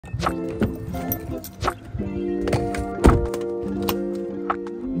Hi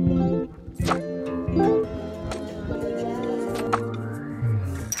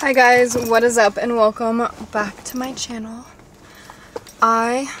guys, what is up and welcome back to my channel.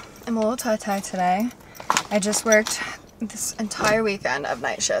 I am a little tie-tie today. I just worked this entire weekend of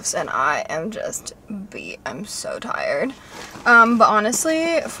night shifts and I am just beat. I'm so tired. But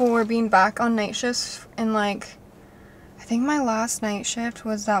honestly, for being back on night shifts in like, I think my last night shift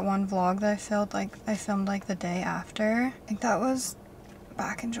was that one vlog that I filmed like the day after. I think that was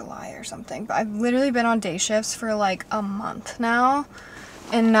back in July or something. But I've literally been on day shifts for like a month now.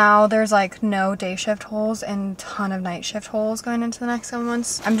 And now there's like no day shift holes and ton of night shift holes going into the next 7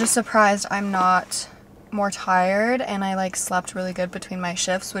 months. I'm just surprised I'm not more tired and I like slept really good between my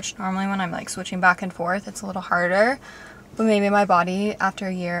shifts, which normally when I'm like switching back and forth, it's a little harder. But maybe my body, after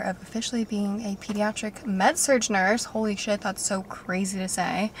a year of officially being a pediatric med-surg nurse, holy shit, that's so crazy to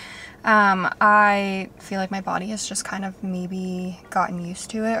say. I feel like my body has just kind of maybe gotten used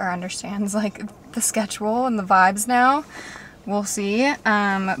to it or understands like the schedule and the vibes now. We'll see.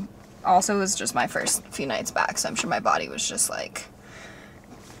 Also, it was just my first few nights back, so I'm sure my body was just like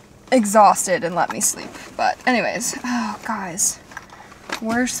exhausted and let me sleep. But anyways, oh guys,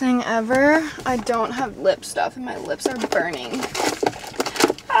 worst thing ever. I don't have lip stuff and my lips are burning.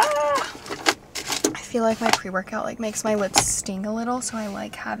 I feel like my pre-workout like makes my lips sting a little, so I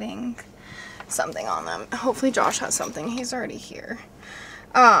like having something on them. Hopefully Josh has something. He's already here.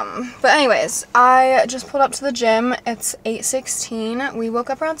 But anyways, I just pulled up to the gym. It's 8:16. We woke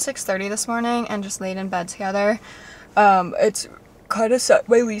up around 6:30 this morning and just laid in bed together. It's kind of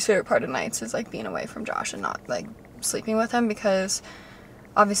my least favorite part of nights is like being away from Josh and not like sleeping with him, because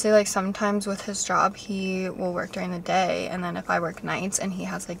obviously like sometimes with his job he will work during the day, and then if I work nights and he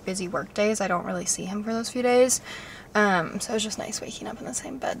has like busy work days, I don't really see him for those few days. So it was just nice waking up in the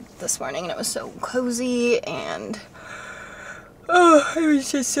same bed this morning, and it was so cozy and oh, it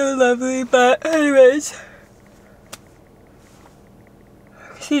was just so lovely. But anyways,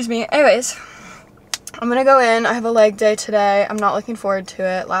 excuse me. Anyways, I'm gonna go in. I have a leg day today. I'm not looking forward to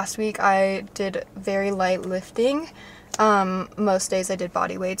it. Last week I did very light lifting. Most days I did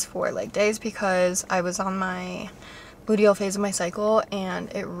body weights for leg days because I was on my luteal phase of my cycle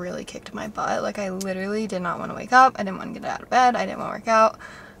and it really kicked my butt. Like I literally did not want to wake up. I didn't want to get out of bed. I didn't want to work out.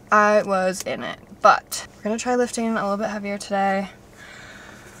 I was in it. But we're gonna try lifting a little bit heavier today.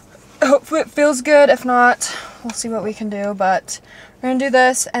 Hopefully it feels good. If not, we'll see what we can do. But we're gonna do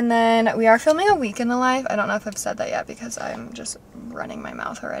this, and then we are filming a week in the life. I don't know if I've said that yet because I'm just running my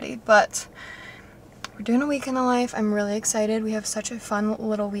mouth already. But we're doing a week in the life. I'm really excited. We have such a fun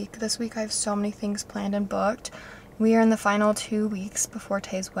little week this week. I have so many things planned and booked. We are in the final 2 weeks before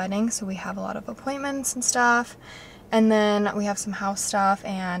Tay's wedding, so we have a lot of appointments and stuff. And then we have some house stuff,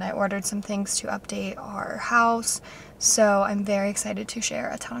 and I ordered some things to update our house. So I'm very excited to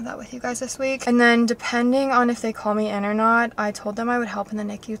share a ton of that with you guys this week. And then depending on if they call me in or not, I told them I would help in the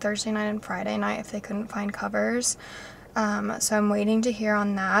NICU Thursday night and Friday night if they couldn't find covers. So I'm waiting to hear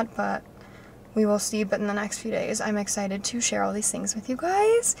on that, but we will see. But in the next few days, I'm excited to share all these things with you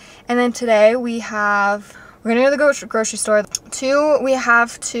guys. And then today we're gonna go to the grocery store. 2, we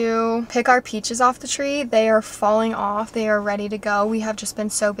have to pick our peaches off the tree. They are falling off. They are ready to go. We have just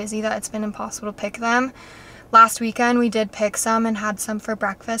been so busy that it's been impossible to pick them. Last weekend we did pick some and had some for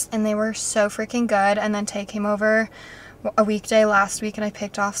breakfast, and they were so freaking good. And then Tay came over a weekday last week and I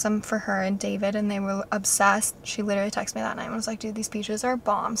picked off some for her and David, and they were obsessed. She literally texted me that night and was like, dude, these peaches are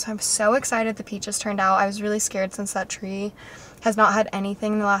bomb. So I'm so excited the peaches turned out. I was really scared since that tree has not had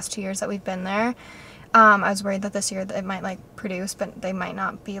anything in the last 2 years that we've been there. I was worried that this year it might like produce, but they might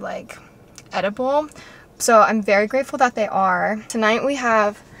not be like edible. So I'm very grateful that they are. Tonight we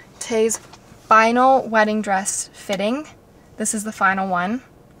have Tay's final wedding dress fitting. This is the final one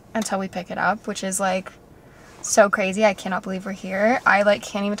until we pick it up, which is like so crazy. I cannot believe we're here. I like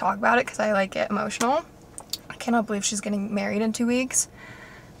can't even talk about it because I like get emotional. I cannot believe she's getting married in 2 weeks.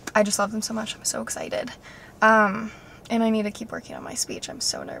 I just love them so much. I'm so excited. And I need to keep working on my speech. I'm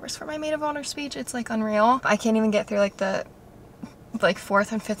so nervous for my maid of honor speech. It's like unreal. I can't even get through like the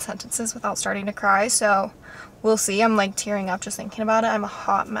 4th and 5th sentences without starting to cry. So we'll see. I'm like tearing up just thinking about it. I'm a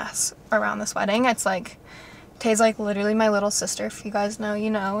hot mess around this wedding. It's like, Tay's like literally my little sister. If you guys know,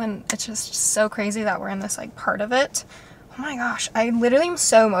 you know. And it's just so crazy that we're in this like part of it. Oh my gosh. I literally am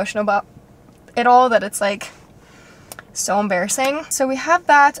so emotional about it all that it's like so embarrassing. So we have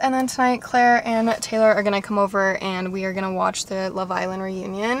that, and then tonight Claire and Taylor are gonna come over and we are gonna watch the Love Island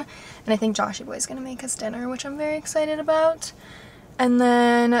reunion, and I think Joshy Boy's gonna make us dinner, which I'm very excited about. And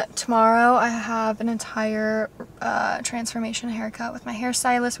then tomorrow I have an entire transformation haircut with my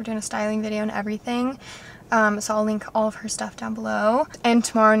hairstylist. We're doing a styling video and everything. So I'll link all of her stuff down below. And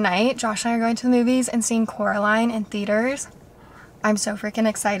tomorrow night, Josh and I are going to the movies and seeing Coraline in theaters. I'm so freaking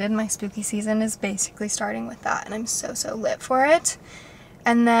excited. My spooky season is basically starting with that, and I'm so lit for it.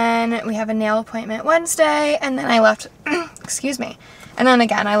 And then we have a nail appointment Wednesday, and then I left, excuse me. And then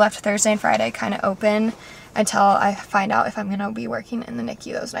again, I left Thursday and Friday kind of open until I find out if I'm going to be working in the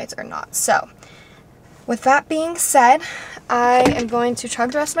NICU those nights or not. So with that being said, I am going to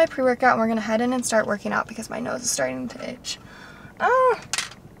chug the rest of my pre-workout, and we're going to head in and start working out because my nose is starting to itch.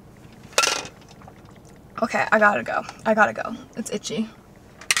 Okay, I gotta go. It's itchy.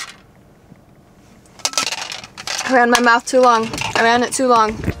 I ran my mouth too long. I ran it too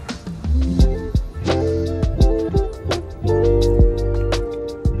long.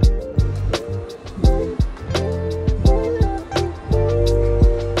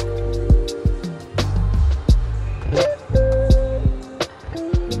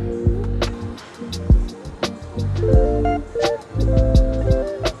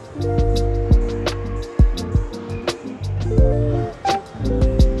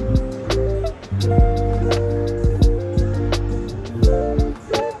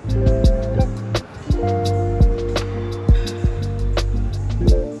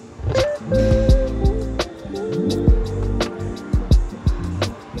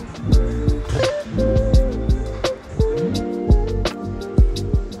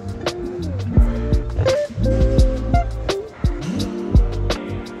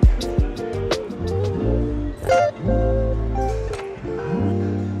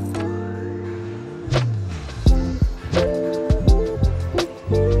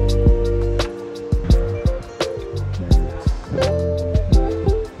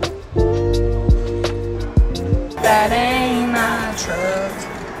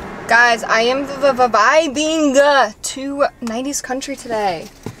 Guys, I am vibing to 90s country today.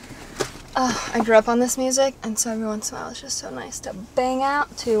 I grew up on this music, and so every once in a while it's just so nice to bang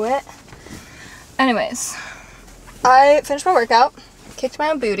out to it. Anyways, I finished my workout, kicked my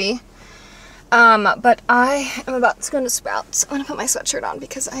own booty, but I am about to go to Sprouts. I'm gonna put my sweatshirt on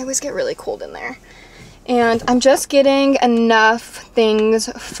because I always get really cold in there. And I'm just getting enough things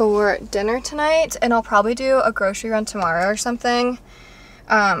for dinner tonight, and I'll probably do a grocery run tomorrow or something.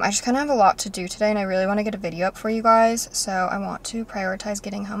 I just kind of have a lot to do today, and I really want to get a video up for you guys, so I want to prioritize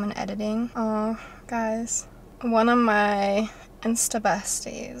getting home and editing. Oh, guys, one of my Insta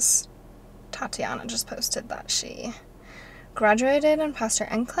besties, Tatiana, just posted that she graduated and passed her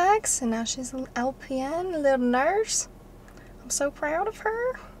NCLEX, and now she's an LPN, a little nurse. I'm so proud of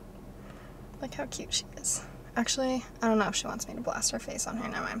her. Look how cute she is. Actually, I don't know if she wants me to blast her face on her.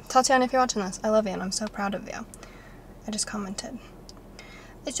 Never mind. Tatiana, if you're watching this, I love you, and I'm so proud of you. I just commented.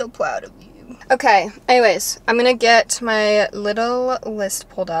 I'm so proud of you. Okay, anyways, I'm gonna get my little list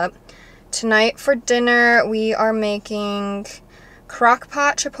pulled up. Tonight for dinner, we are making crock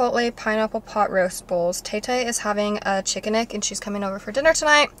pot chipotle pineapple pot roast bowls. Tay-Tay is having a chicken-ick, and she's coming over for dinner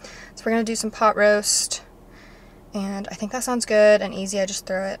tonight. So we're gonna do some pot roast, and I think that sounds good and easy. I just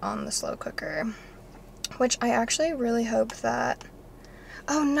throw it on the slow cooker, which I actually really hope that...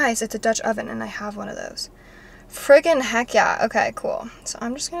 Oh, nice, it's a Dutch oven, and I have one of those. Friggin' heck yeah. Okay, cool. So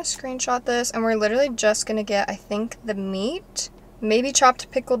I'm just gonna screenshot this, and we're literally just gonna get, I think, the meat, maybe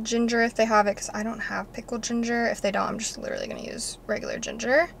chopped pickled ginger if they have it, because I don't have pickled ginger. If they don't, I'm just literally gonna use regular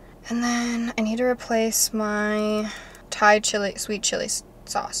ginger. And then I need to replace my Thai chili, sweet chili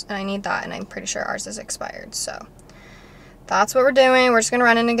sauce, and I need that, and I'm pretty sure ours is expired, so that's what we're doing. We're just gonna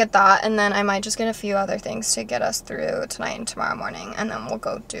run in and get that, and then I might just get a few other things to get us through tonight and tomorrow morning, and then we'll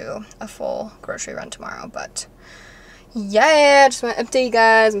go do a full grocery run tomorrow. But yeah, just want to update you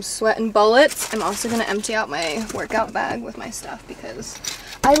guys. I'm sweating bullets. I'm also gonna empty out my workout bag with my stuff because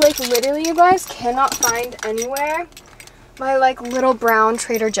I literally, you guys, cannot find anywhere my little brown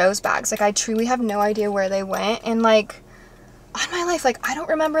Trader Joe's bags. I truly have no idea where they went, and on my life, I don't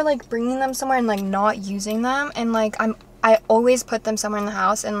remember bringing them somewhere and not using them, and I always put them somewhere in the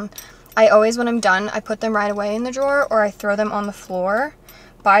house, and I always, when I'm done, I put them right away in the drawer, or I throw them on the floor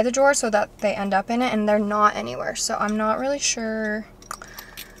by the drawer so that they end up in it, and they're not anywhere. So I'm not really sure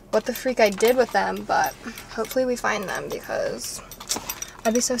what the freak I did with them, but hopefully we find them, because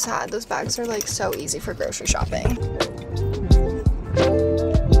I'd be so sad. Those bags are so easy for grocery shopping.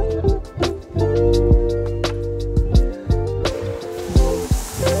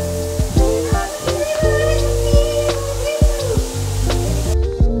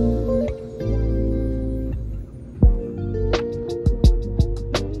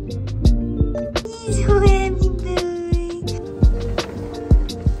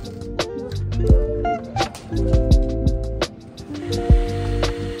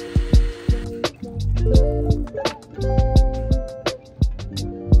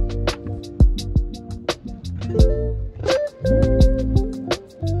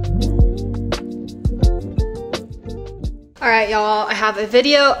 have a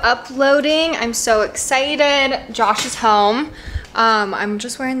video uploading. I'm so excited. Josh is home. I'm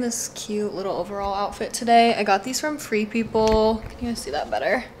just wearing this cute little overall outfit today. I got these from Free People. Can you guys see that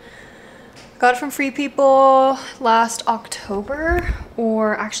better? Got it from Free People last October,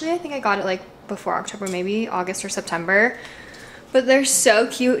 or actually I think I got it like before October, maybe August or September. But they're so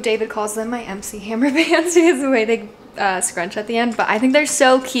cute. David calls them my MC Hammer bands because of the way they scrunch at the end, but I think they're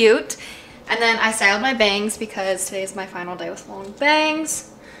so cute. And then I styled my bangs because today is my final day with long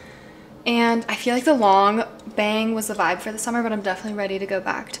bangs. And I feel like the long bang was the vibe for the summer, but I'm definitely ready to go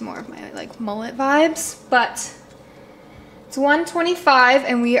back to more of my like mullet vibes. But it's 1:25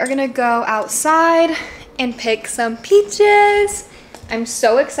 and we are gonna go outside and pick some peaches. I'm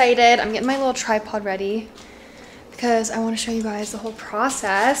so excited. I'm getting my little tripod ready because I want to show you guys the whole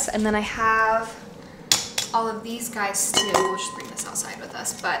process. And then I have all of these guys too. We'll just bring this outside with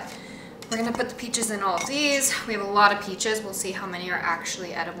us, but we're gonna put the peaches in all of these. We have a lot of peaches. We'll see how many are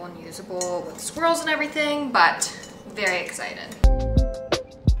actually edible and usable with squirrels and everything, but very excited.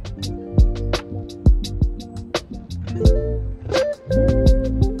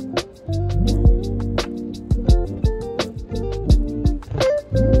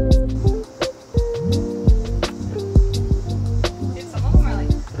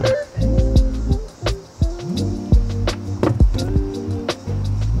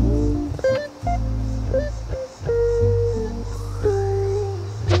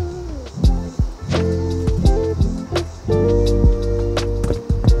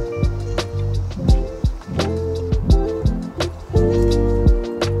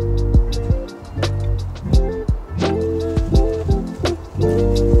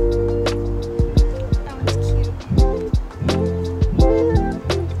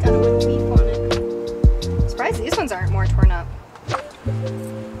 Aren't more torn up.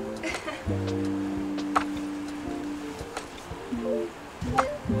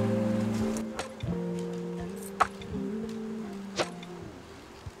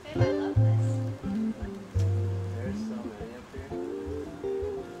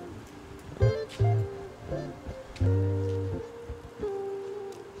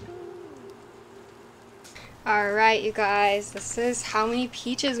 All right, you guys, this is how many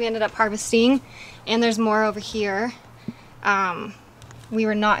peaches we ended up harvesting, and there's more over here. We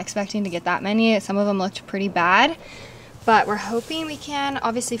were not expecting to get that many. Some of them looked pretty bad, but we're hoping we can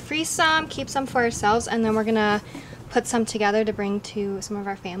obviously freeze some, keep some for ourselves, and then we're gonna put some together to bring to some of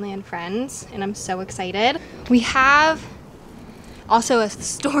our family and friends, and I'm so excited. We have also a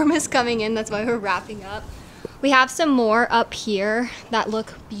storm is coming in, that's why we're wrapping up. We have some more up here that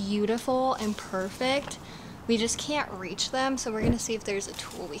look beautiful and perfect. We just can't reach them, so we're gonna see if there's a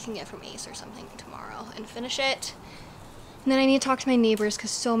tool we can get from Ace or something tomorrow and finish it. And then I need to talk to my neighbors because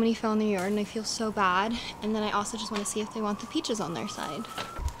so many fell in the yard and I feel so bad. And then I also just want to see if they want the peaches on their side.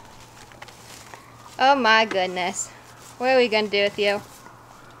 Oh my goodness. What are we gonna do with you?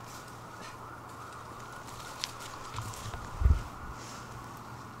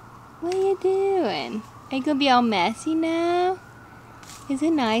 What are you doing? Are you gonna be all messy now? Is it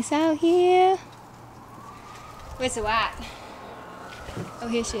nice out here? Where's the at? Oh,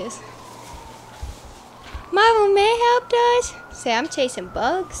 here she is. Marvel May helped us. Say, I'm chasing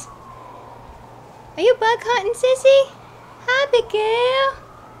bugs. Are you bug hunting, sissy? Hi, big girl.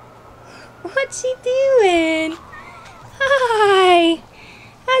 What's she doing? Hi.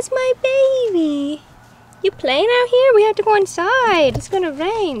 That's my baby. You playing out here? We have to go inside. It's gonna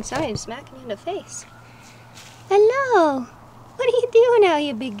rain. Sorry, I'm smacking you in the face. Hello. What are you doing out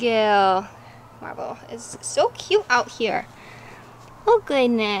here, big girl? Marvel is so cute out here. Oh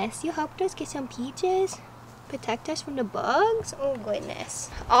goodness, you helped us get some peaches? Protect us from the bugs? Oh goodness.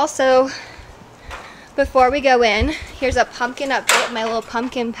 Also, before we go in, here's a pumpkin update, my little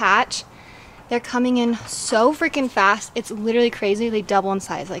pumpkin patch. They're coming in so freaking fast. It's literally crazy. They double in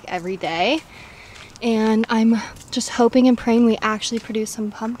size like every day. And I'm just hoping and praying we actually produce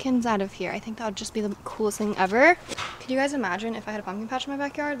some pumpkins out of here. I think that would just be the coolest thing ever. Could you guys imagine if I had a pumpkin patch in my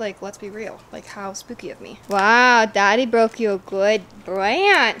backyard? Like, let's be real. Like, how spooky of me. Wow, Daddy broke you a good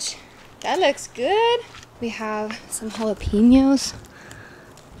branch. That looks good. We have some jalapenos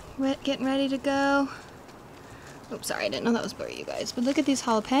getting ready to go. Oops, sorry, I didn't know that was blurry, you guys. But look at these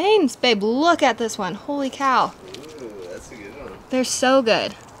jalapenos. Babe, look at this one. Holy cow. Ooh, that's a good one. They're so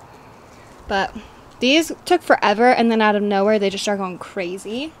good. But these took forever, and then out of nowhere, they just started going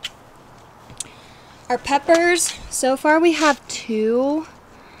crazy. Our peppers, so far we have 2.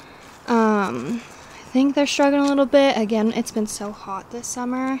 I think they're struggling a little bit. Again, it's been so hot this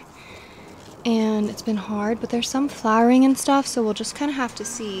summer. And it's been hard, but there's some flowering and stuff, so we'll just kind of have to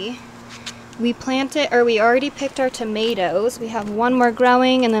see. We already picked our tomatoes. We have one more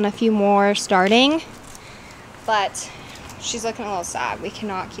growing and then a few more starting. But she's looking a little sad. We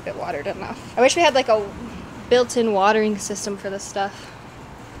cannot keep it watered enough. I wish we had like a built-in watering system for this stuff.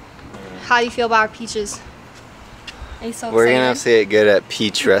 How do you feel about our peaches? Are you so excited? We're gonna have to get good at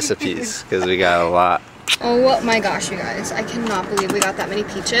peach recipes because we got a lot. Oh my gosh, you guys. I cannot believe we got that many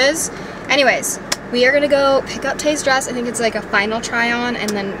peaches. Anyways, we are gonna go pick up Tay's dress. I think it's like a final try on and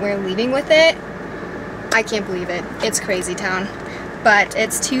then we're leaving with it. I can't believe it. It's crazy town. But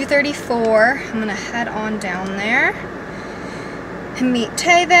it's 2:34. I'm gonna head on down there and meet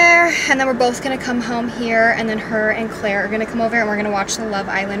Tay there. And then we're both gonna come home here and then her and Claire are gonna come over and we're gonna watch the Love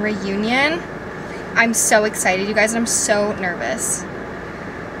Island reunion. I'm so excited, you guys, and I'm so nervous.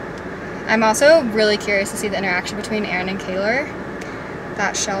 I'm also really curious to see the interaction between Aaron and Kaylor.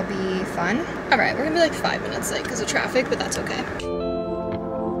 That shall be fun. All right, we're gonna be like 5 minutes late because of traffic, but that's okay.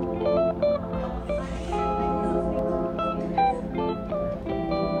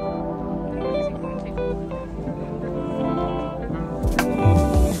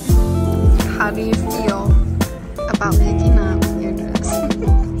 How do you feel about picking up your dress?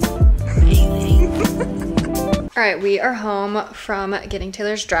 All right, we are home from getting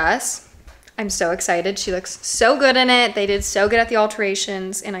Taylor's dress. I'm so excited. She looks so good in it. They did so good at the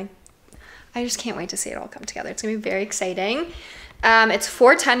alterations, and I just can't wait to see it all come together. It's gonna be very exciting. It's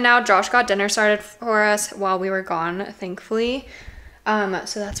 4:10 now. Josh got dinner started for us while we were gone, thankfully.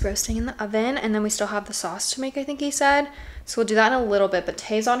 So that's roasting in the oven, and then we still have the sauce to make, I think he said. So we'll do that in a little bit, but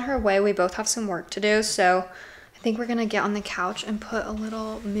Tay's on her way. We both have some work to do, so I think we're gonna get on the couch and put a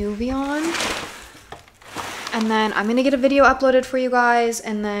little movie on. And then I'm gonna get a video uploaded for you guys,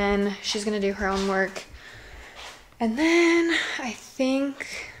 and then she's gonna do her own work. And then I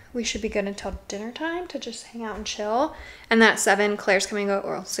think we should be good until dinner time to just hang out and chill. And then at 7, Claire's coming over,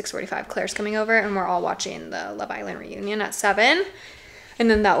 or 6:45, Claire's coming over, and we're all watching the Love Island reunion at 7. And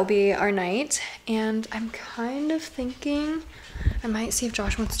then that will be our night. And I'm kind of thinking I might see if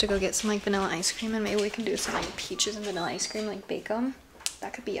Josh wants to go get some like vanilla ice cream, and maybe we can do some like peaches and vanilla ice cream, like bake them.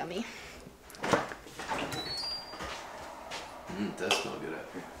 That could be yummy. It does smell good out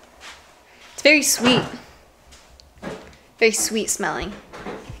here. It's very sweet. Very sweet smelling.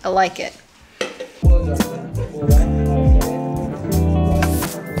 I like it.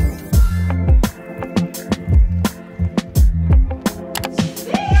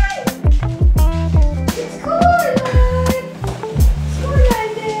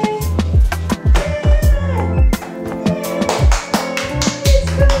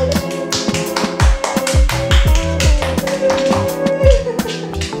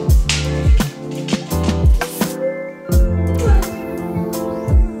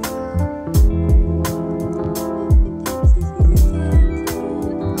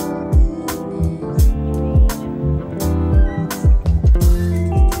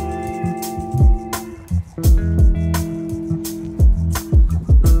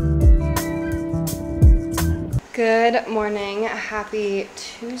 Good morning, happy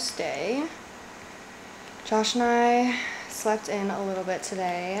Tuesday. Josh and I slept in a little bit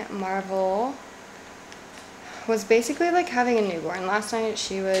today. Marvel was basically like having a newborn. Last night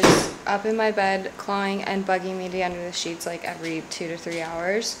she was up in my bed clawing and bugging me to get under the sheets like every 2 to 3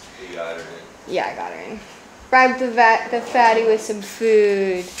 hours. You got her in? Yeah, I got her in. Bribed the fatty with some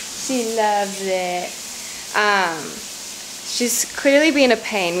food. She loves it. She's clearly being a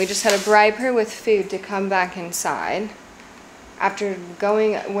pain. We just had to bribe her with food to come back inside after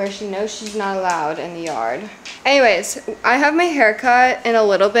going where she knows she's not allowed in the yard. Anyways, I have my hair cut in a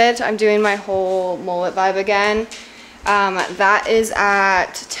little bit. I'm doing my whole mullet vibe again. That is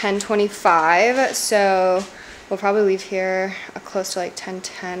at 10:25, so we'll probably leave here close to like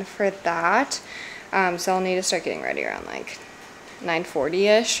 10:10 for that. So I'll need to start getting ready around like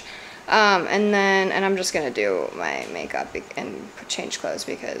 9:40ish. And I'm just gonna do my makeup and change clothes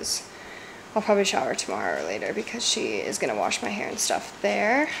because I'll probably shower tomorrow or later because she is gonna wash my hair and stuff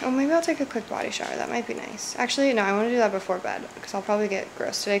there. Oh, maybe I'll take a quick body shower. That might be nice. Actually, no, I want to do that before bed because I'll probably get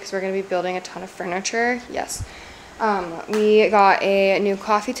gross today because we're gonna be building a ton of furniture. Yes. We got a new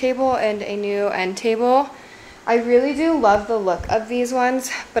coffee table and a new end table. I really do love the look of these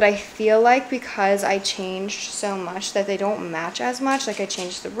ones, but I feel like because I changed so much that they don't match as much. Like I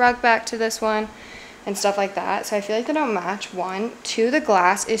changed the rug back to this one and stuff like that. So I feel like they don't match. 1, 2, the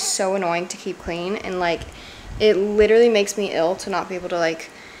glass is so annoying to keep clean, and like it literally makes me ill to not be able to like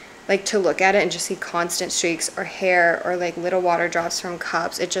to look at it and just see constant streaks or hair or like little water drops from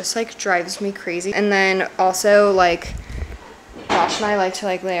cups. It just like drives me crazy. And then also like Josh and I like to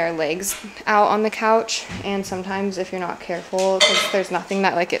like lay our legs out on the couch, and sometimes if you're not careful, because there's nothing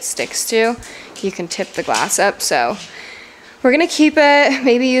that like it sticks to, you can tip the glass up. So we're gonna keep it,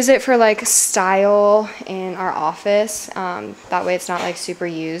 maybe use it for like style in our office. That way it's not like super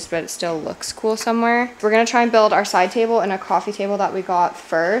used, but it still looks cool somewhere. We're gonna try and build our side table and a coffee table that we got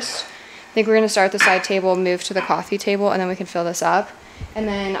first. I think we're gonna start the side table, move to the coffee table, and then we can fill this up. And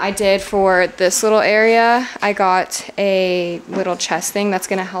then I did for this little area, I got a little chest thing that's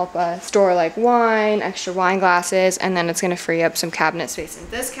gonna help us store like wine, extra wine glasses, and then it's gonna free up some cabinet space in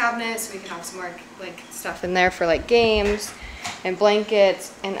this cabinet so we can have some more like stuff in there for like games and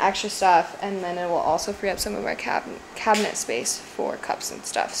blankets and extra stuff. And then it will also free up some of our cabinet space for cups and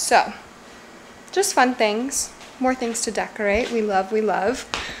stuff. So just fun things, more things to decorate. We love.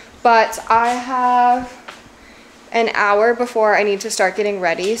 But I have an hour before I need to start getting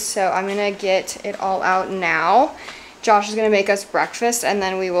ready, so I'm gonna get it all out now. Josh is gonna make us breakfast, and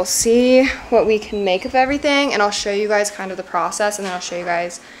then we will see what we can make of everything, and I'll show you guys kind of the process, and then I'll show you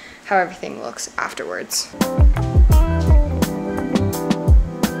guys how everything looks afterwards.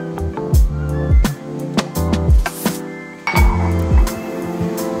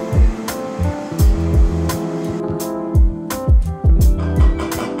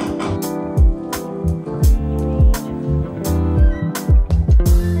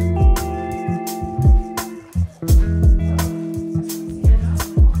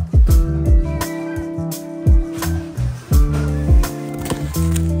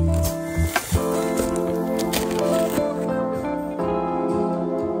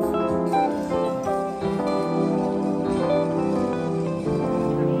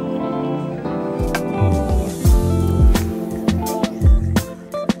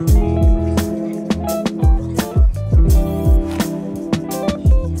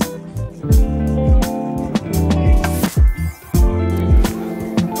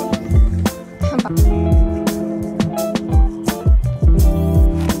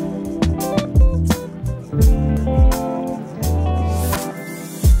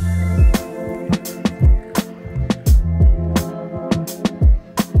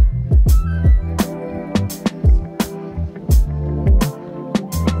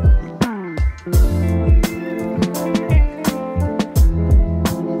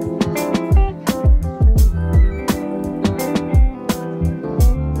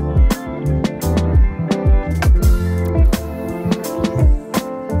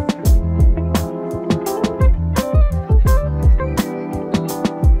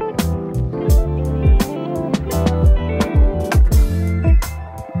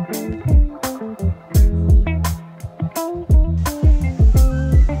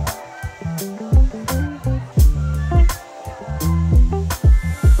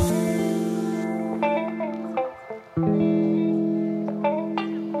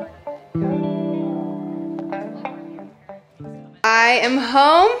 I am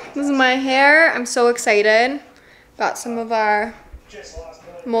home. This is my hair. I'm so excited. Got some of our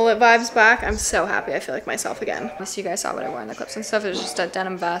mullet vibes back. I'm so happy. I feel like myself again. So you guys saw what I wore in the clips and stuff. It was just a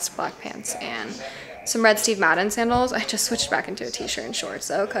denim vest, black pants, and some red Steve Madden sandals. I just switched back into a t-shirt and shorts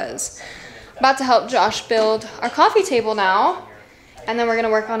though, because I'm about to help Josh build our coffee table now. And then we're gonna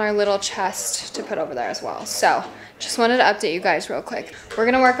work on our little chest to put over there as well. So just wanted to update you guys real quick. We're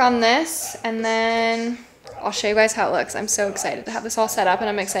gonna work on this, and then I'll show you guys how it looks. I'm so excited to have this all set up, and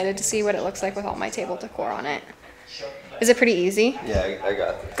I'm excited to see what it looks like with all my table decor on it. Is it pretty easy? Yeah, I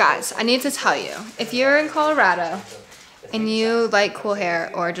got it. Guys, I need to tell you, if you're in Colorado and you like cool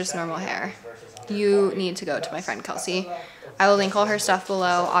hair or just normal hair, you need to go to my friend Kelsey. I will link all her stuff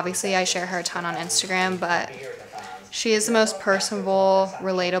below. Obviously, I share her a ton on Instagram, but she is the most personable,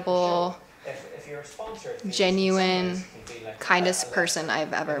 relatable, genuine, kindest person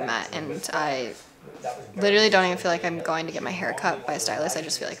I've ever met, and I literally don't even feel like I'm going to get my hair cut by a stylist. I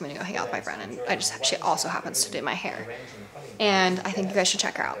just feel like I'm gonna go hang out with my friend, and she also happens to do my hair, and I think you guys should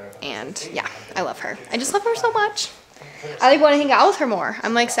check her out. And yeah, I love her. I just love her so much. I like want to hang out with her more.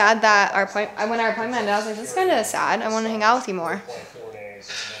 I'm like sad that when our appointment ended, I was like, this is kind of sad. I want to hang out with you more.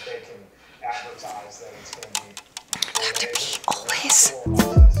 Dr. P, always.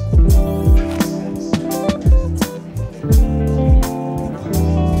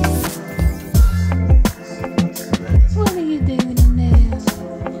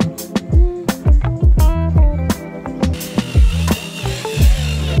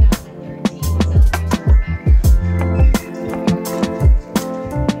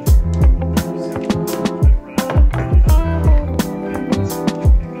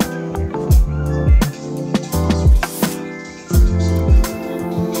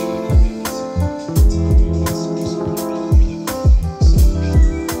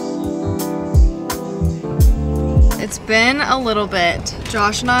 been a little bit.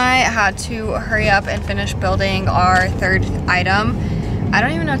 Josh and I had to hurry up and finish building our third item. I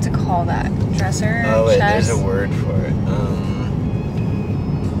don't even know what to call that. Dresser? Oh wait, chest? there's a word for it.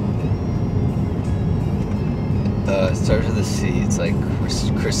 It starts with a C. It's like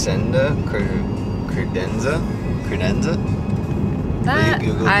credenza? That,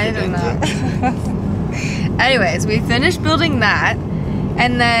 Google I don't know. Anyways, we finished building that.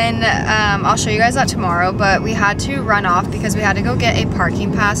 And then I'll show you guys that tomorrow, but we had to run off because we had to go get a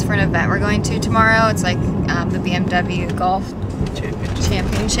parking pass for an event we're going to tomorrow. It's like the BMW Golf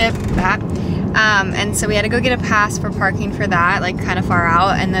Championship, that. And so we had to go get a pass for parking for that, like kind of far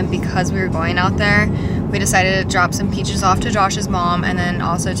out. And then because we were going out there, we decided to drop some peaches off to Josh's mom and then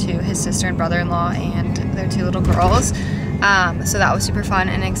also to his sister and brother-in-law and their 2 little girls. So that was super fun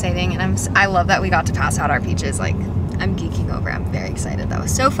and exciting, and I love that we got to pass out our peaches. Like, I'm geeking over. I'm very excited. That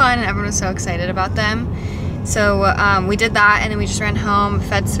was so fun, and everyone was so excited about them. So we did that, and then we just ran home,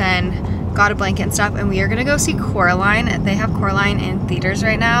 fed Sven, got a blanket and stuff, and we are gonna go see Coraline. They have Coraline in theaters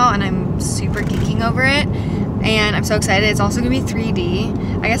right now, and I'm super geeking over it, and I'm so excited. It's also gonna be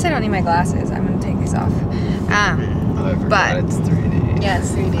 3D. I guess I don't need my glasses. I'm gonna take these off. I forgot but it's 3D. yeah,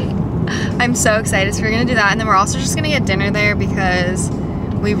 it's 3D. I'm so excited. So we're gonna do that, and then we're also just gonna get dinner there because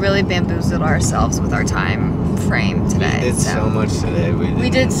we really bamboozled ourselves with our time frame today. We did so much today. We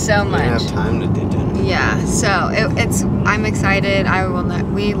did so much. We didn't have time to do dinner. Yeah, so I'm excited.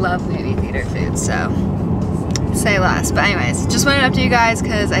 We love movie theater food, so say less. But anyways, just wanted to update you guys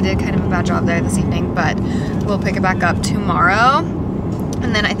because I did kind of a bad job there this evening, but we'll pick it back up tomorrow.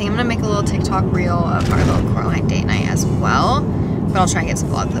 And then I think I'm gonna make a little TikTok reel of our little Coraline date night as well. But I'll try and get some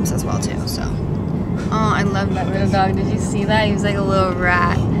vlog clips as well too, so. Oh, I love that little dog. Did you see that? He was like a little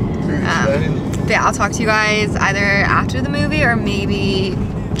rat. But yeah, I'll talk to you guys either after the movie or maybe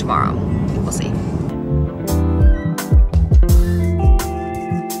tomorrow. We'll see.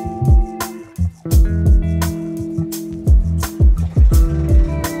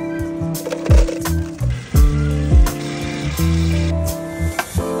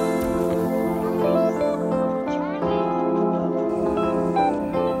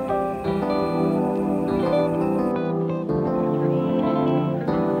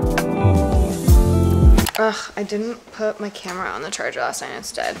 Ugh, I didn't put my camera on the charger last night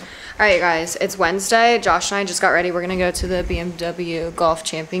instead. Alright guys, it's Wednesday. Josh and I just got ready. We're gonna go to the BMW Golf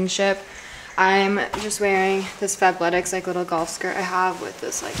Championship. I'm just wearing this Fabletics like little golf skirt I have with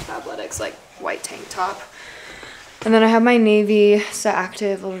this like Fabletics like white tank top. And then I have my navy Set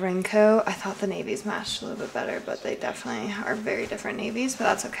Active little raincoat. I thought the navies matched a little bit better, but they definitely are very different navies, but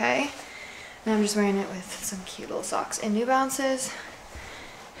that's okay. And I'm just wearing it with some cute little socks and New Balances.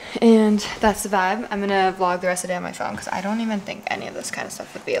 And that's the vibe. I'm gonna vlog the rest of the day on my phone because I don't even think any of this kind of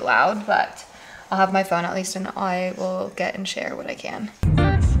stuff would be allowed, but I'll have my phone at least and I will get and share what I can.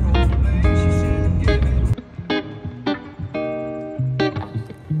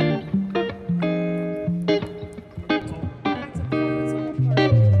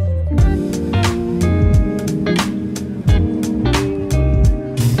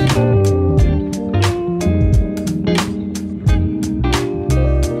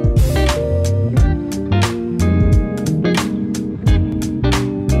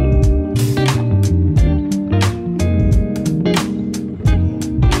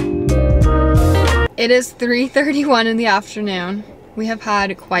 It is 3:31 in the afternoon. We have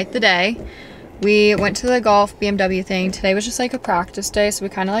had quite the day. We went to the golf BMW thing. Today was just like a practice day, so we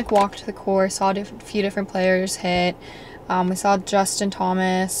kind of like walked the course, saw a few different players hit. We saw Justin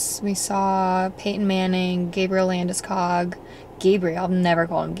Thomas, we saw Peyton Manning, Gabriel Landeskog. Gabriel, I've never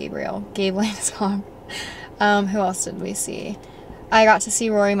called him Gabriel. Gabe Landeskog. Who else did we see? I got to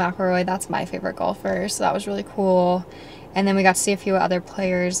see Rory McIlroy. That's my favorite golfer, so that was really cool. And then we got to see a few other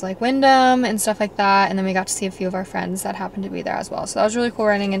players like Wyndham and stuff like that. And then we got to see a few of our friends that happened to be there as well. So that was really cool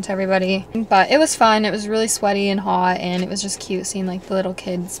running into everybody. But it was fun. It was really sweaty and hot. And it was just cute seeing like the little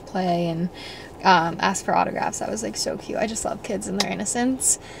kids play and ask for autographs. That was like so cute. I just love kids and their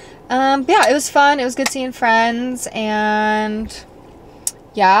innocence. But yeah, it was fun. It was good seeing friends. And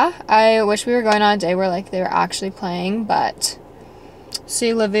yeah, I wish we were going on a day where like they were actually playing. But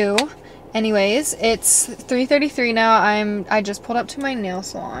c'est la vie. Anyways, it's 3:33 now. I just pulled up to my nail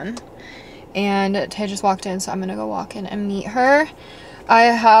salon and Tay just walked in, so I'm gonna go walk in and meet her. I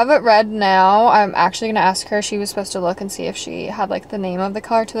have it red now. I'm actually gonna ask her. She was supposed to look and see if she had like the name of the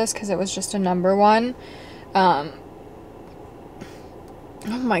color to this because it was just a number one. Oh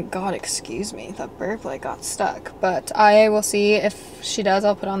my god, excuse me, that burp like got stuck. But I will see if she does.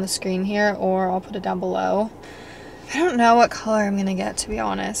 I'll put it on the screen here or I'll put it down below. I don't know what color I'm gonna get, to be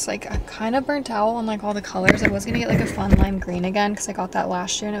honest. Like, I'm kind of burnt out on like all the colors. I was gonna get like a fun lime green again because I got that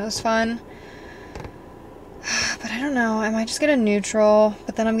last year and it was fun. But I don't know. I might just get a neutral,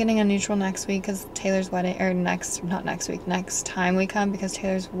 but then I'm getting a neutral next week because Taylor's wedding, or not next week, next time we come because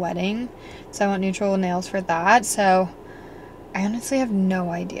Taylor's wedding. So I want neutral nails for that. So I honestly have no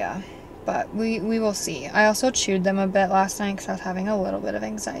idea, but we will see. I also chewed them a bit last night because I was having a little bit of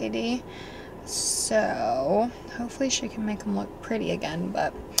anxiety. So hopefully she can make them look pretty again,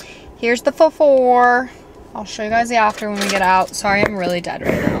 but here's the before. I'll show you guys the after when we get out. Sorry, I'm really dead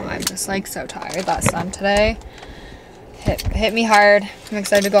right now. I'm just like so tired. That sun today hit me hard. I'm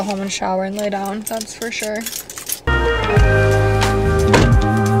excited to go home and shower and lay down, that's for sure.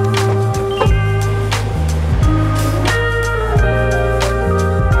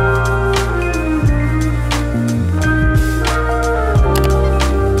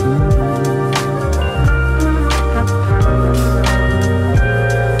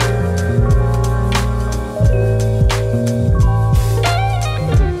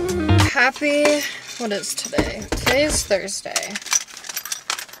 What is today? Today is Thursday.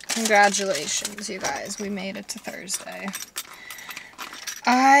 Congratulations, you guys. We made it to Thursday.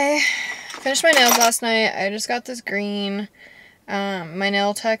 I finished my nails last night. I just got this green. My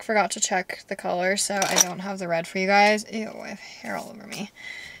nail tech forgot to check the color, so I don't have the red for you guys. Ew, I have hair all over me.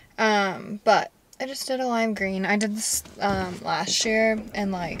 But I just did a lime green. I did this last year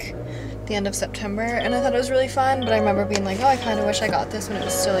in like the end of September, and I thought it was really fun, but I remember being like, oh, I kind of wish I got this when it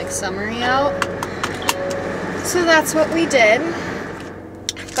was still like summery out. So that's what we did.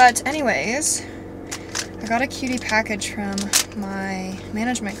 But anyways, I got a cutie package from my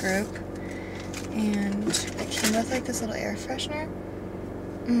management group, and it came with like this little air freshener.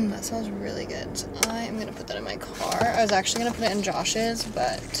 That smells really good. So I am gonna put that in my car. I was actually gonna put it in Josh's,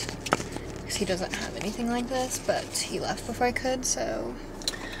 but because he doesn't have anything like this, but he left before I could, so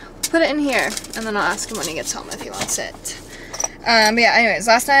I'll put it in here, and then I'll ask him when he gets home if he wants it. But yeah, anyways,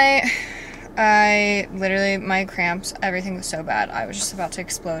 last night I literally, my cramps, everything was so bad. I was just about to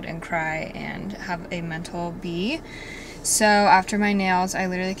explode and cry and have a mental B. So after my nails, I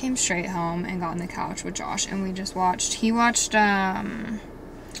literally came straight home and got on the couch with Josh, and we just watched, he watched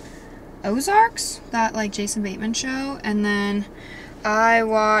Ozarks, that like Jason Bateman show, and then I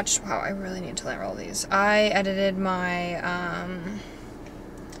watched, wow, I really need to let roll these. I edited my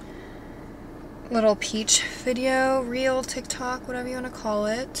little peach video, reel, TikTok, whatever you want to call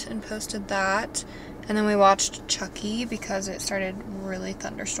it, and posted that. And then we watched Chucky because it started really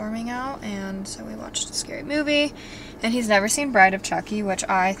thunderstorming out, and so we watched a scary movie. And he's never seen Bride of Chucky, which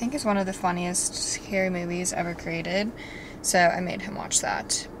I think is one of the funniest scary movies ever created. So I made him watch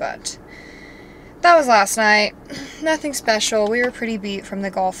that. But that was last night. Nothing special. We were pretty beat from the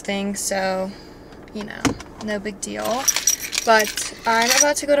golf thing, so, you know, no big deal. But I'm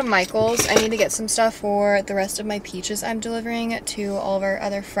about to go to Michael's. I need to get some stuff for the rest of my peaches I'm delivering to all of our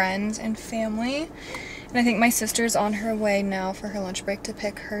other friends and family. And I think my sister's on her way now for her lunch break to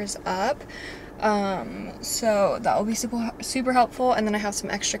pick hers up. So that will be super helpful. And then I have some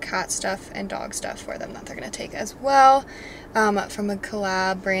extra cat stuff and dog stuff for them that they're going to take as well. From a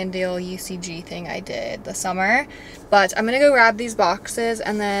collab brand deal UCG thing I did this summer. But I'm going to go grab these boxes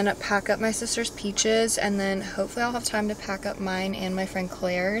and then pack up my sister's peaches, and then hopefully I'll have time to pack up mine and my friend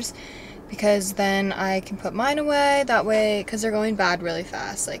Claire's, because then I can put mine away that way, because they're going bad really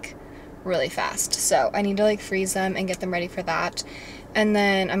fast, like really fast. So I need to like freeze them and get them ready for that. And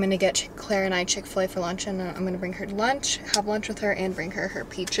then I'm going to get Claire and I Chick-fil-A for lunch, and I'm going to bring her to lunch, have lunch with her, and bring her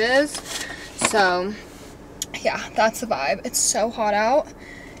peaches. So yeah, that's the vibe. It's so hot out,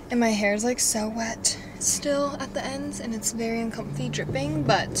 and my hair's like so wet still at the ends, and it's very uncomfy, dripping.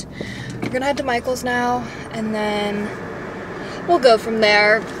 But we're gonna head to Michael's now, and then we'll go from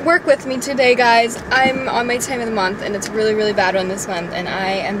there. Work with me today, guys. I'm on my time of the month, and it's really, really bad one this month, and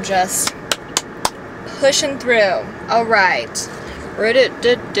I am just pushing through. All right.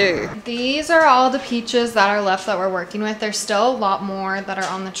 These are all the peaches that are left that we're working with. There's still a lot more that are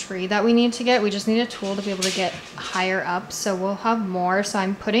on the tree that we need to get. We just need a tool to be able to get higher up, so we'll have more. So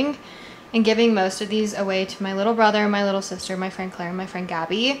I'm putting and giving most of these away to my little brother, my little sister, my friend Claire, and my friend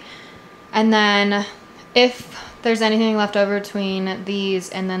Gabby. And then if there's anything left over between these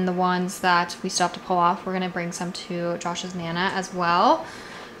and then the ones that we still have to pull off, we're gonna bring some to Josh's Nana as well.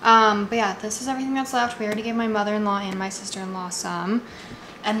 But yeah, this is everything that's left. We already gave my mother-in-law and my sister-in-law some.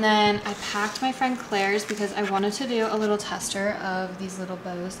 And then I packed my friend Claire's because I wanted to do a little tester of these little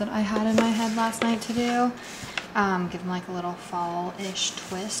bows that I had in my head last night to do. Give them like a little fall-ish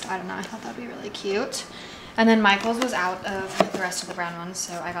twist. I don't know, I thought that'd be really cute. And then Michael's was out of the rest of the brown ones,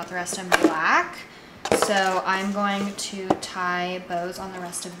 so I got the rest in black. So I'm going to tie bows on the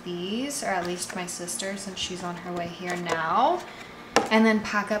rest of these, or at least my sister, since she's on her way here now. And then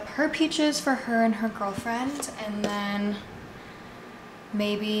pack up her peaches for her and her girlfriend. And then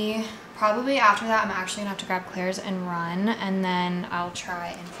maybe, probably after that, I'm actually gonna have to grab Claire's and run. And then I'll try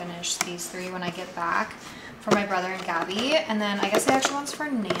and finish these 3 when I get back for my brother and Gabby. And then I guess the extra one's for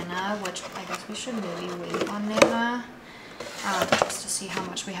Nana, which I guess we should maybe wait on Nana just to see how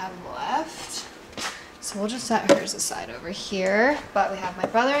much we have left. So we'll just set hers aside over here. But we have my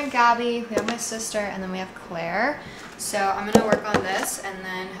brother and Gabby, we have my sister, and then we have Claire. So I'm gonna work on this, and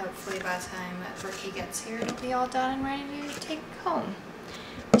then hopefully by the time Ricky gets here, it'll be all done and ready to take home.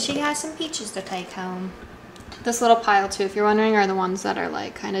 She has some peaches to take home. This little pile too, if you're wondering, are the ones that are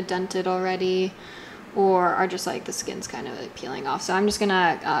like kind of dented already, or are just like the skin's kind of like peeling off. So I'm just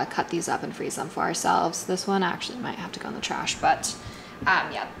gonna cut these up and freeze them for ourselves. This one actually might have to go in the trash, but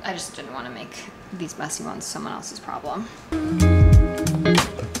yeah, I just didn't want to make these messy ones someone else's problem.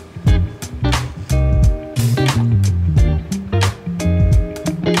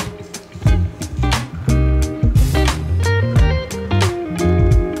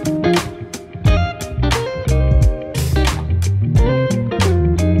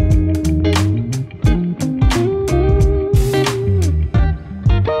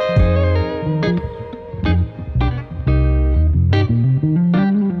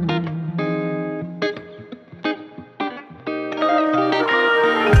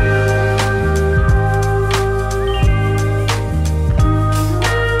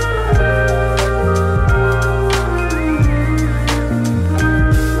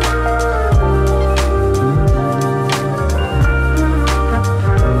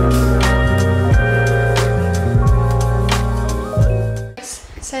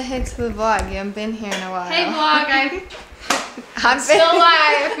 Say hey to the vlog. You haven't been here in a while. Hey vlog, I'm still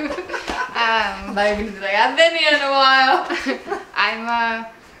alive. I thought you were gonna be like, I've been here in a while.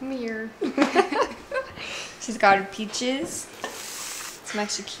 I'm here. She's got her peaches. Some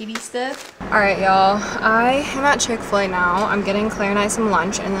extra cutie stuff. Alright y'all, I am at Chick-fil-A now. I'm getting Claire and I some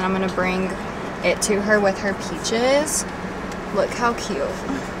lunch, and then I'm gonna bring it to her with her peaches. Look how cute.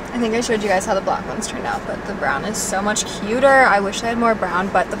 I think I showed you guys how the black ones turned out, but the brown is so much cuter. I wish I had more brown,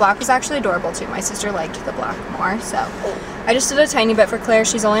 but the black was actually adorable too. My sister liked the black more, so I just did a tiny bit for Claire.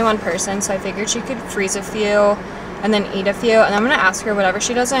 She's only one person, so I figured she could freeze a few and then eat a few, and I'm gonna ask her whatever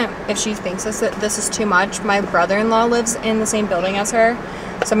she doesn't, if she thinks this is too much. My brother-in-law lives in the same building as her,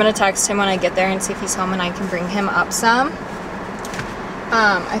 so I'm gonna text him when I get there and see if he's home and I can bring him up some.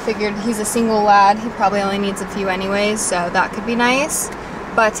 I figured he's a single lad, he probably only needs a few anyways, so that could be nice.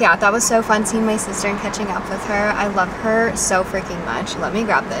 But yeah, that was so fun seeing my sister and catching up with her. I love her so freaking much. Let me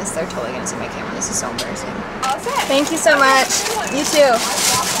grab this. They're totally gonna see my camera. This is so embarrassing. Awesome. Thank you so much. You too.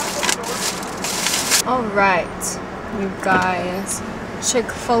 All right, you guys.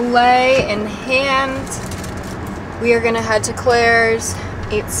 Chick-fil-A in hand. We are gonna head to Claire's,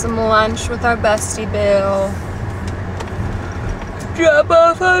 eat some lunch with our bestie Bill. Drop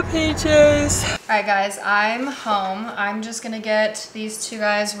off our peaches. Alright guys, I'm home. I'm just gonna get these two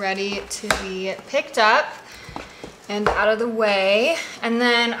guys ready to be picked up and out of the way. And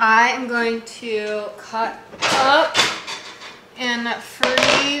then I am going to cut up and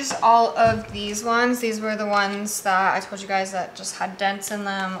freeze all of these ones. These were the ones that I told you guys that just had dents in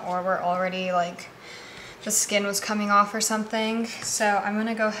them or were already like the skin was coming off or something. So I'm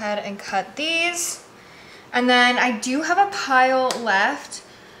gonna go ahead and cut these. And then I do have a pile left.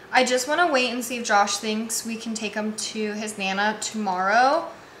 I just want to wait and see if Josh thinks we can take him to his Nana tomorrow,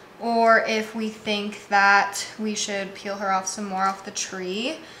 or if we think that we should peel her off some more off the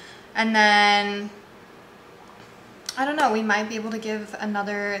tree. And then, I don't know, we might be able to give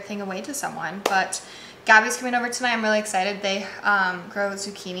another thing away to someone. But Gabby's coming over tonight. I'm really excited. They grow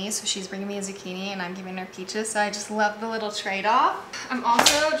zucchini, so she's bringing me a zucchini and I'm giving her peaches. So I just love the little trade-off. I'm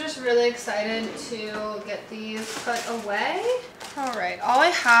also just really excited to get these put away. All right, all I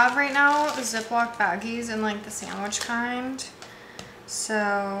have right now is Ziploc baggies in like the sandwich kind.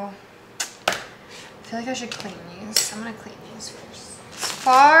 So I feel like I should clean these. I'm gonna clean these first. As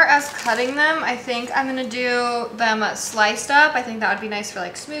far as cutting them, I think I'm gonna do them sliced up. I think that would be nice for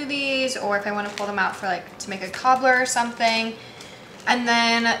like smoothies, or if I want to pull them out for like to make a cobbler or something. And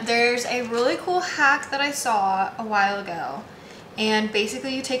then there's a really cool hack that I saw a while ago. And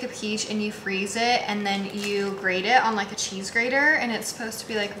basically you take a peach and you freeze it and then you grate it on like a cheese grater, and it's supposed to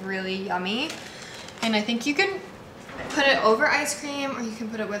be like really yummy. And I think you can put it over ice cream, or you can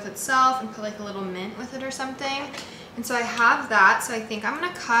put it with itself and put like a little mint with it or something. And so I have that, so I think I'm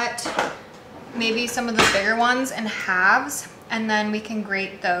gonna cut maybe some of the bigger ones in halves, and then we can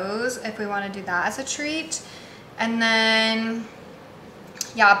grate those if we want to do that as a treat. And then,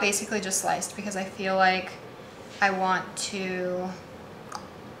 yeah, basically just sliced, because I feel like I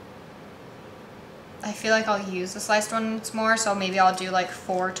feel like I'll use the sliced ones more, so maybe I'll do like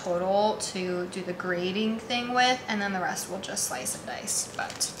 4 total to do the grating thing with, and then the rest we'll just slice and dice.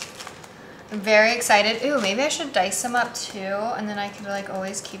 But I'm very excited. Ooh, maybe I should dice them up too, and then I could like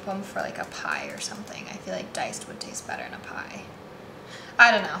always keep them for like a pie or something. I feel like diced would taste better in a pie. I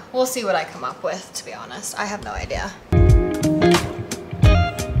don't know. We'll see what I come up with, to be honest. I have no idea.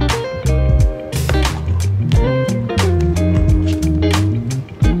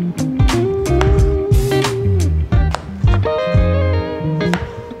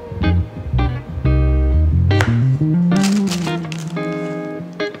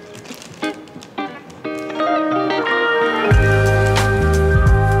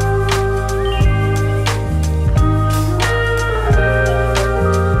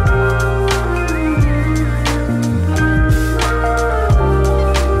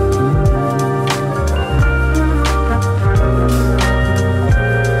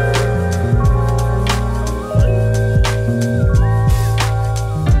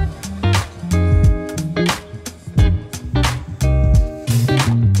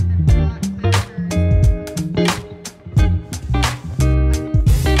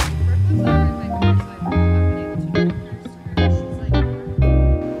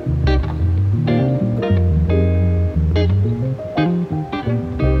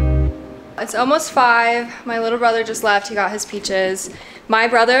 It's almost 5. My little brother just left. He got his peaches. My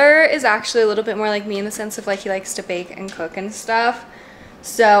brother is actually a little bit more like me in the sense of like he likes to bake and cook and stuff.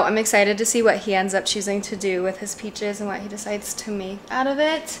 So I'm excited to see what he ends up choosing to do with his peaches and what he decides to make out of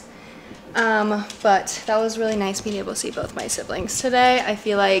it. But that was really nice being able to see both my siblings today. I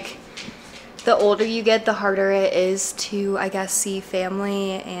feel like the older you get, the harder it is to, I guess, see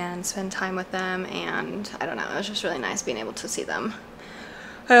family and spend time with them. And I don't know, it was just really nice being able to see them.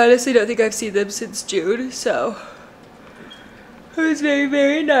 I honestly don't think I've seen them since June, so it was very,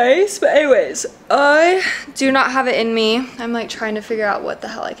 very nice. But anyways, I do not have it in me. I'm like trying to figure out what the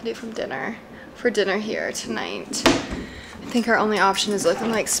hell I can do for dinner here tonight. I think our only option is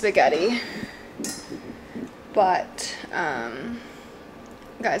looking like spaghetti. But,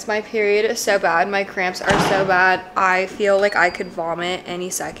 guys, my period is so bad. My cramps are so bad. I feel like I could vomit any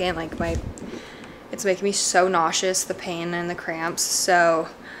second. Like it's making me so nauseous, the pain and the cramps. So,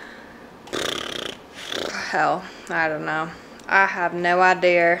 hell, I don't know. I have no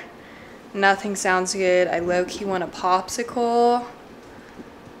idea. Nothing sounds good. I low-key want a popsicle.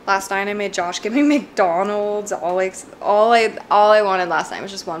 Last night I made Josh get me McDonald's. All I wanted last night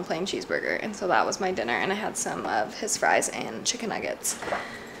was just one plain cheeseburger, and so that was my dinner, and I had some of his fries and chicken nuggets.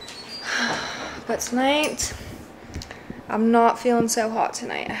 But tonight, I'm not feeling so hot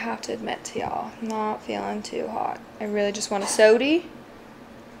tonight. I have to admit to y'all, not feeling too hot. I really just want a soda,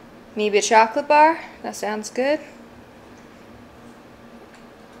 maybe a chocolate bar. That sounds good.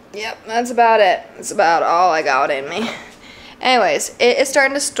 Yep, that's about it. That's about all I got in me. Anyways, it is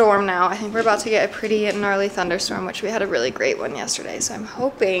starting to storm now. I think we're about to get a pretty gnarly thunderstorm, which we had a really great one yesterday. So I'm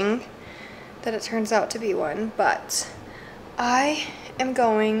hoping that it turns out to be one. But I am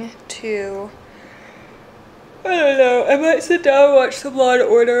going to, I don't know, I might sit down and watch some Law &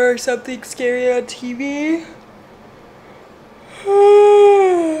 Order or something scary on TV.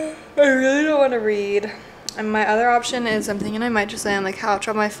 I really don't want to read. And my other option is I'm thinking I might just lay on the couch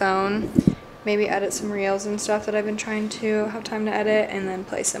on my phone, maybe edit some reels and stuff that I've been trying to have time to edit, and then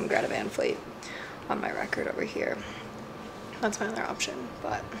play some Greta Van Fleet on my record over here. That's my other option,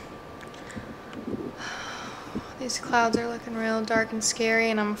 but these clouds are looking real dark and scary,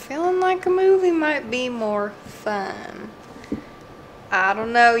 and I'm feeling like a movie might be more fun. I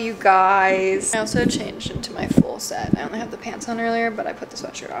don't know, you guys. I also changed into my full set. I only had the pants on earlier, but I put the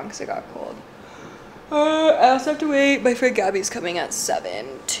sweatshirt on because it got cold. I also have to wait. My friend Gabby's coming at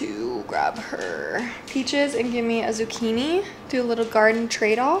 7 to grab her peaches and give me a zucchini, do a little garden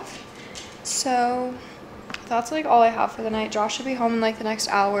trade-off. So that's like all I have for the night. Josh should be home in like the next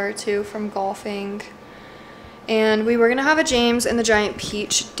hour or two from golfing. And we were gonna have a James and the Giant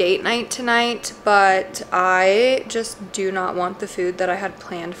Peach date night tonight, but I just do not want the food that I had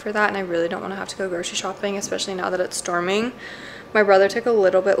planned for that, and I really don't want to have to go grocery shopping, especially now that it's storming. My brother took a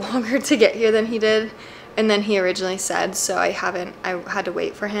little bit longer to get here than he did, and then he originally said, so I had to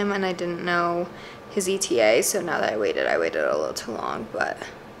wait for him, and I didn't know his ETA, so now that I waited a little too long, but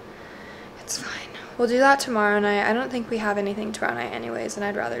it's fine. We'll do that tomorrow night. I don't think we have anything tomorrow night anyways, and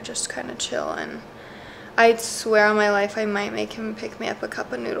I'd rather just kind of chill and I swear on my life I might make him pick me up a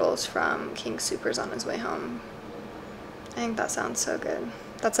cup of noodles from King Soopers on his way home. I think that sounds so good.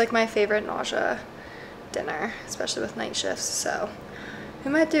 That's like my favorite nausea dinner, especially with night shifts, so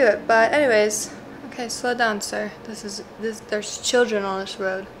we might do it. But anyways, okay, slow down, sir. There's children on this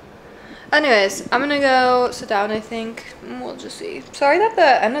road. Anyways, I'm gonna go sit down, I think, and we'll just see. Sorry that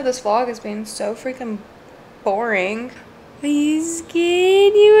the end of this vlog is being so freaking boring. Are you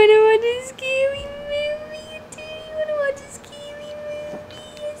scared? You wanna watch a scary movie? You wanna watch a scary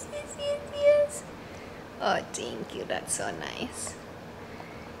movie? Yes, yes, yes, yes. Oh, thank you. That's so nice.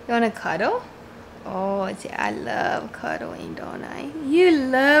 You wanna cuddle? Oh, see, I love cuddling, don't I? You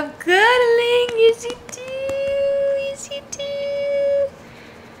love cuddling. Yes, you do. Yes, you do.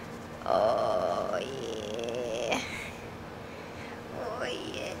 Oh, yeah. Oh,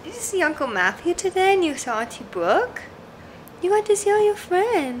 yeah. Did you see Uncle Matthew today and you saw Auntie Brooke? You got to see all your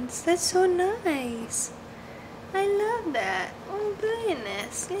friends. That's so nice. I love that. Oh,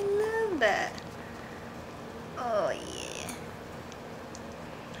 goodness. I love that. Oh, yeah.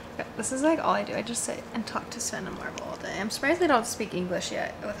 This is like all I do. I just sit and talk to Sven and Marvel all day. I'm surprised they don't speak English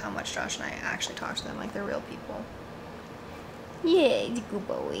yet with how much Josh and I actually talk to them like they're real people. Yeah, it's a good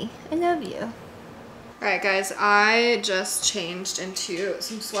boy. I love you. Alright guys, I just changed into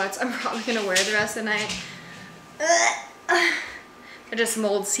some sweats. I'm probably going to wear the rest of the night. They're just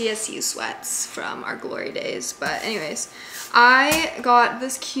mold CSU sweats from our glory days. But anyways, I got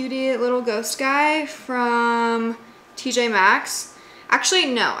this cutie little ghost guy from TJ Maxx. Actually,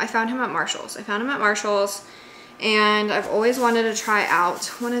 no, I found him at Marshall's. And I've always wanted to try out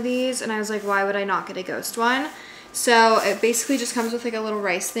one of these, and I was like, why would I not get a ghost one? So it basically just comes with like a little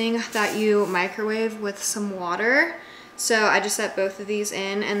rice thing that you microwave with some water. So I just set both of these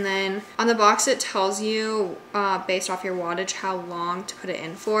in, and then on the box it tells you based off your wattage how long to put it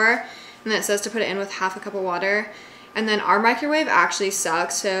in for, and then it says to put it in with half a cup of water. And then our microwave actually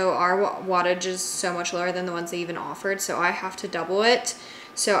sucks, so our wattage is so much lower than the ones they even offered, so I have to double it.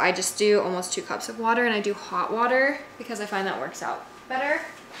 So I just do almost 2 cups of water, and I do hot water because I find that works out better.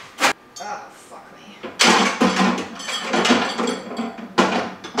 Oh, fuck me.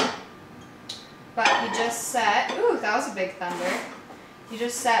 But you just set, ooh, that was a big thunder. You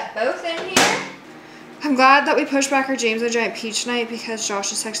just set both in here. I'm glad that we pushed back our James the Giant Peach night because Josh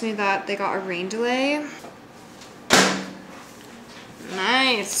just texted me that they got a rain delay.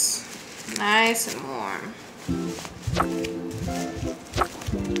 Nice. Nice and warm.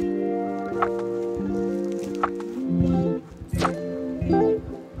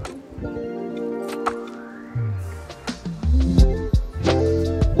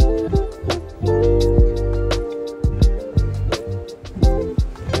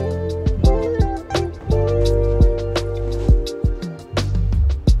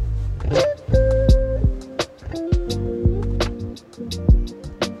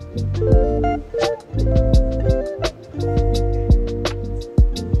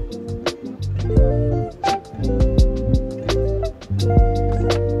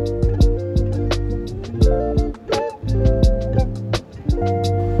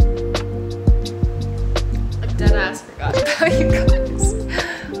 Deadass forgot about you guys.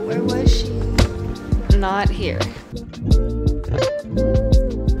 Where was she? Not here.